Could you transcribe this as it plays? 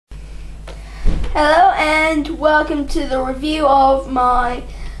Hello and welcome to the review of my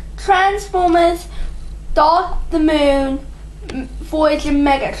Transformers Dark the Moon Voyager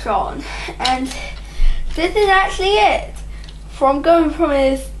Megatron, and this is actually it. Going from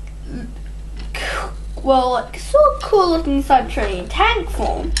his sort of cool looking Cybertronian tank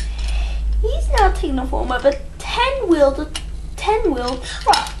form, he's now taken the form of a 10-wheel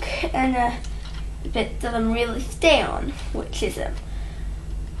truck, and a bit doesn't really stay on, which is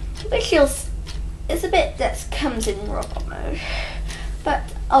it's a bit that comes in robot mode, but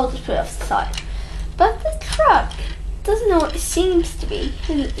I'll just put it off the side. But the truck doesn't know what it seems to be.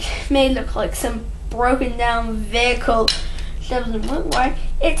 It may look like some broken down vehicle that doesn't look right.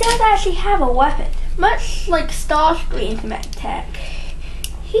 It does actually have a weapon, much like Starscream's MechTech.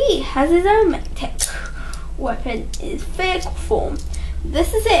 He has his own MechTech weapon in his vehicle form.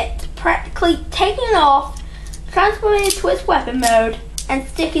 This is it, practically taking it off, transforming it to its weapon mode, and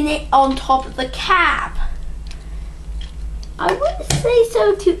sticking it on top of the cab. I wouldn't say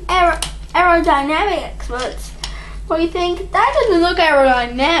so to aerodynamic experts, but you think that doesn't look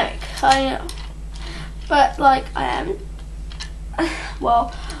aerodynamic. I know, but I am.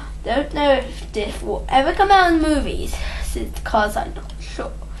 Well, don't know if this will ever come out in movies, because I'm not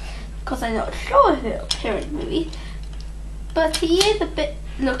sure. Because I'm not sure if it'll appear in movies. But he is a bit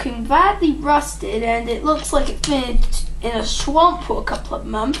looking badly rusted, and it looks like it's been in a swamp for a couple of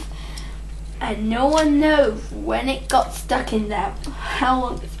months, and no one knows when it got stuck in there, how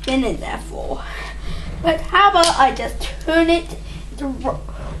long it's been in there for. But how about I just turn it into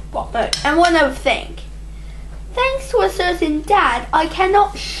robot mode? And one other thing, thanks to a certain dad, I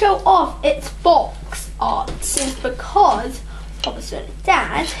cannot show off its box art, since because of a certain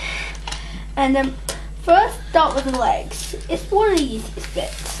dad. And first, start with the legs. It's one of the easiest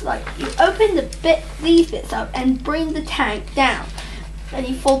bits. You open these bits up and bring the tank down. Then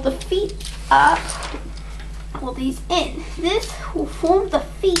you fold the feet up, pull these in. This will form the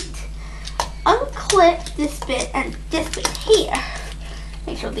feet. Unclip this bit and this bit here.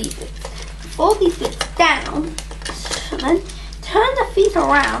 Make sure these bits. Fold these bits down. And then turn the feet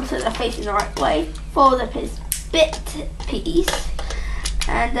around so they're facing the right way. Fold up his bit piece.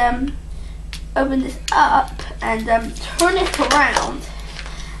 And open this up and turn it around,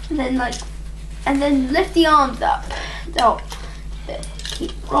 and then lift the arms up. So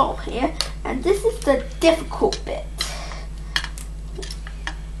keep roll here, and this is the difficult bit.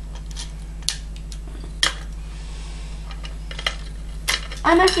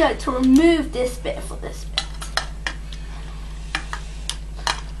 I'm actually like to remove this bit for this bit.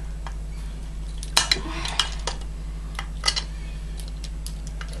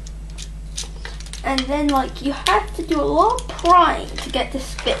 And then you have to do a lot of prying to get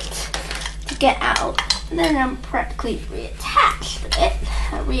this bit to get out. And then I'm practically reattached the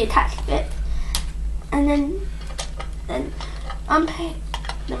bit, and then unpack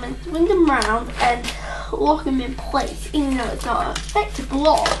them and swing them around and lock them in place, even though it's not an effective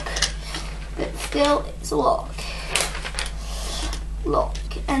lock, but still it's a lock.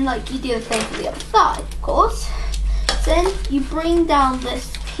 And you do the same for the other side, of course. Then you bring down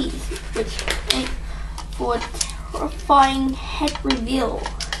this piece, which makes for a terrifying head reveal.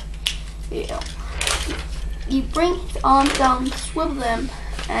 You bring his arms down, swivel them,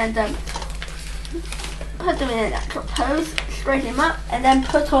 and put them in a natural pose, straighten him up, and then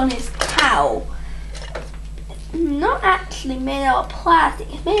put on his cowl. It's not actually made out of plastic,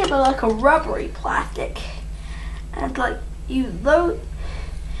 it's made out of a rubbery plastic. And you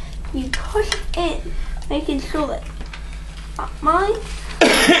push it in, making sure that mine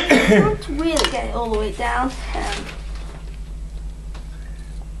don't really get it all the way down.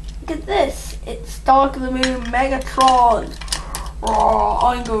 Look at this, it's Dark the Moon Megatron.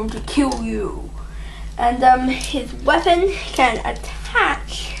 I'm going to kill you. And his weapon can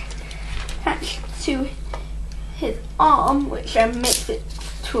attach to his arm, which makes it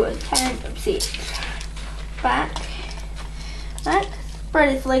to a 10. See, back, spread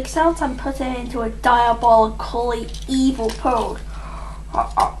his legs out and put it into a diabolically evil pose.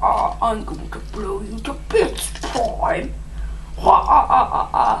 I'm going to blow you to bits, Prime.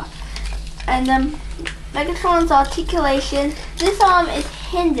 And Megatron's articulation, this arm is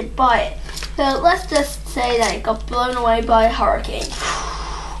hindered by it. So let's just say that it got blown away by a hurricane.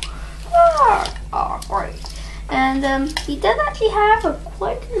 Great. And he does actually have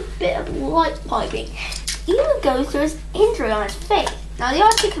quite a bit of light piping. Even goes to his injury on his face. Now the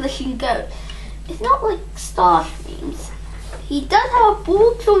articulation goes. It's not like Starscream's. He does have a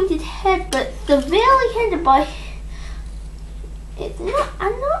ball-jointed head, but severely hindered by.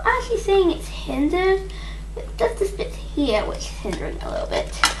 I'm not actually saying it's hindered. It's just this bit here which is hindering a little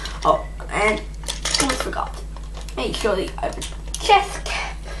bit. Oh, and surely opens the chest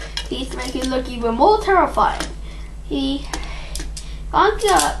piece to make it look even more terrifying. He can't go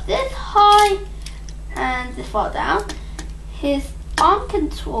up this high and this far down. His arm can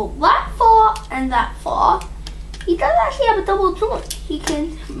swell that far and that far. He does actually have a double joint. He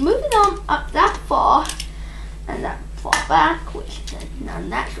can move his arm up that far and that far back, which is a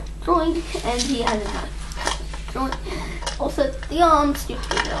non-natural joint, and he has a nice joint. Also, the arms do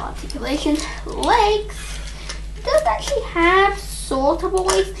have no articulation. Legs does actually have sort of a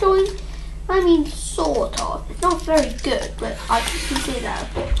waist joint. I mean, sort of. It's not very good, but I can consider that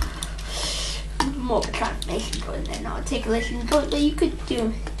more of a transformation joint than an articulation joint that you could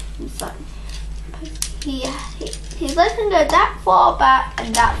do inside. His legs can go that far back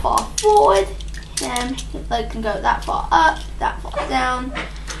and that far forward. His legs can go that far up, that far down.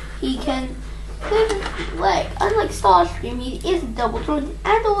 He can move his leg. Unlike Starscream, he is double jointed,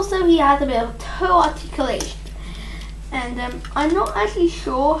 and also he has a bit of toe articulation. And I'm not actually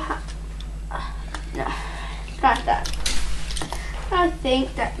sure how. No, scratch that. I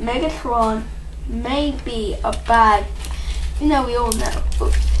think that Megatron may be a bad. You know, we all know.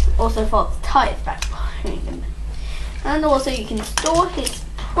 Oops. Also false tires back behind him. And also you can store his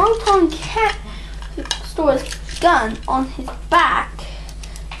proton cat, store his gun on his back,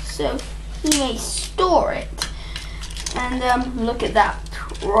 so he may store it. And look at that.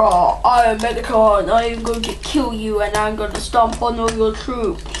 Raw, I am Megatron, I am going to kill you and I'm going to stomp on all your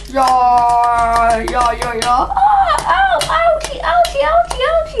troops. Yeah, yeah, yeah, yeah. Ah, ow, ouchie, ouchie,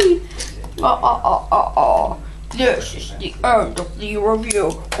 ouchie, ouchie. This is the end of the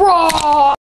review. Raw!